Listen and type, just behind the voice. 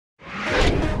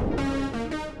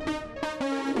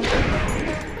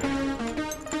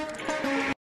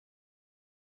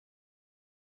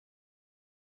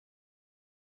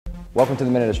Welcome to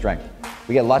the Minute of Strength.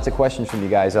 We get lots of questions from you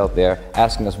guys out there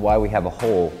asking us why we have a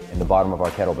hole in the bottom of our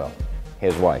kettlebell.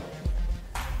 Here's why.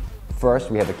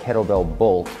 First, we have a kettlebell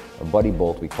bolt, a buddy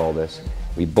bolt we call this.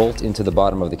 We bolt into the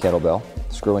bottom of the kettlebell,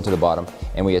 screw into the bottom,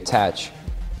 and we attach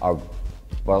our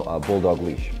bulldog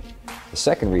leash. The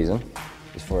second reason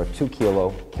is for a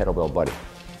 2-kilo kettlebell buddy.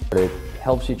 It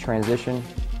helps you transition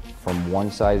from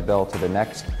one size bell to the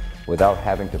next without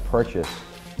having to purchase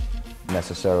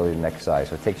necessarily the next size,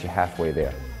 so it takes you halfway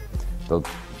there. The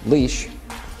leash,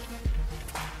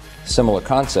 similar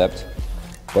concept.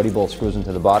 Buddy bolt screws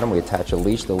into the bottom, we attach a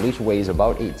leash. The leash weighs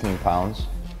about 18 pounds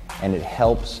and it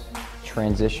helps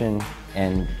transition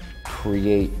and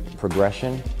create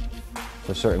progression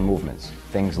for certain movements.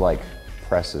 Things like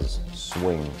presses,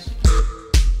 swings.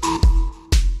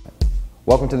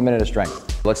 Welcome to the Minute of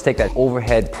Strength. Let's take that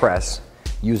overhead press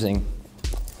using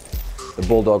the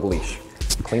bulldog leash.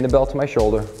 Clean the belt to my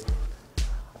shoulder.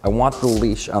 I want the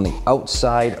leash on the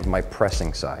outside of my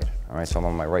pressing side. All right, so I'm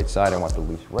on my right side. I want the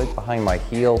leash right behind my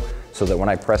heel so that when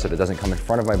I press it, it doesn't come in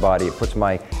front of my body.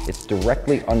 It's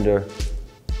directly under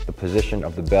the position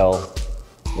of the bell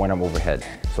when I'm overhead.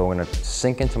 So I'm gonna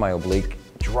sink into my oblique,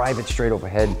 drive it straight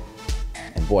overhead,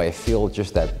 and boy, I feel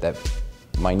just that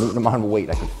minute amount of weight.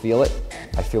 I can feel it.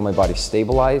 I feel my body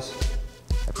stabilize.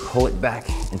 I pull it back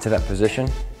into that position,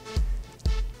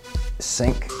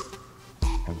 sink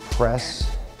and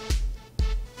press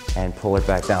and pull it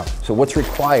back down. So what's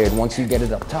required once you get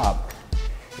it up top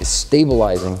is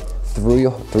stabilizing through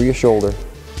your shoulder,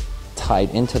 tied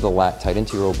into the lat, tied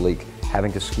into your oblique,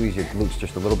 having to squeeze your glutes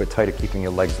just a little bit tighter, keeping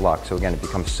your legs locked. So again, it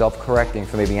becomes self-correcting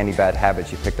for maybe any bad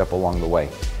habits you picked up along the way.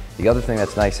 The other thing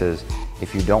that's nice is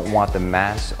if you don't want the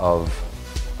mass of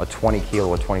a 20 kilo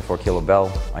or 24 kilo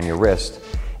bell on your wrist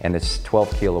and it's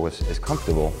 12 kilo is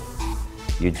comfortable,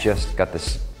 you just got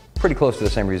this pretty close to the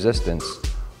same resistance,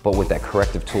 but with that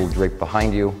corrective tool draped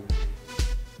behind you.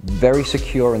 Very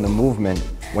secure in the movement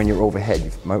when you're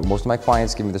overhead. Most of my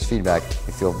clients give me this feedback.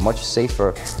 They feel much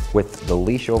safer with the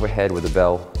leash overhead with a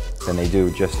bell than they do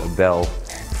just a bell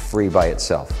free by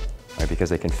itself, right?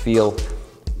 Because they can feel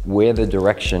where the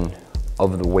direction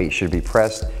of the weight should be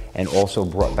pressed and also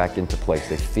brought back into place.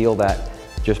 They feel that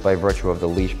just by virtue of the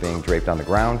leash being draped on the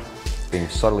ground, being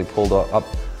subtly pulled up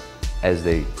as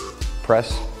they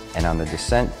press, and on the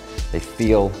descent, they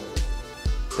feel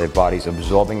their body's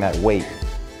absorbing that weight,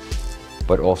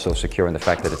 but also securing the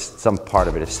fact that some part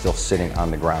of it is still sitting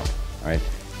on the ground. All right,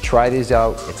 try these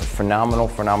out. It's a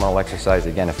phenomenal exercise.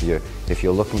 Again, if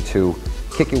you're looking to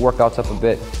kick your workouts up a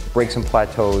bit, break some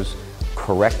plateaus,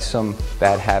 correct some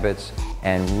bad habits,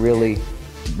 and really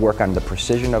work on the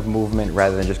precision of movement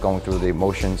rather than just going through the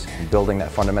motions and building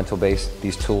that fundamental base.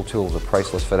 These tools are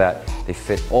priceless for that. They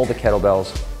fit all the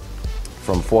kettlebells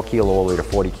from 4 kilo all the way to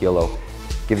 40 kilo.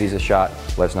 Give these a shot.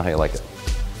 Let us know how you like it.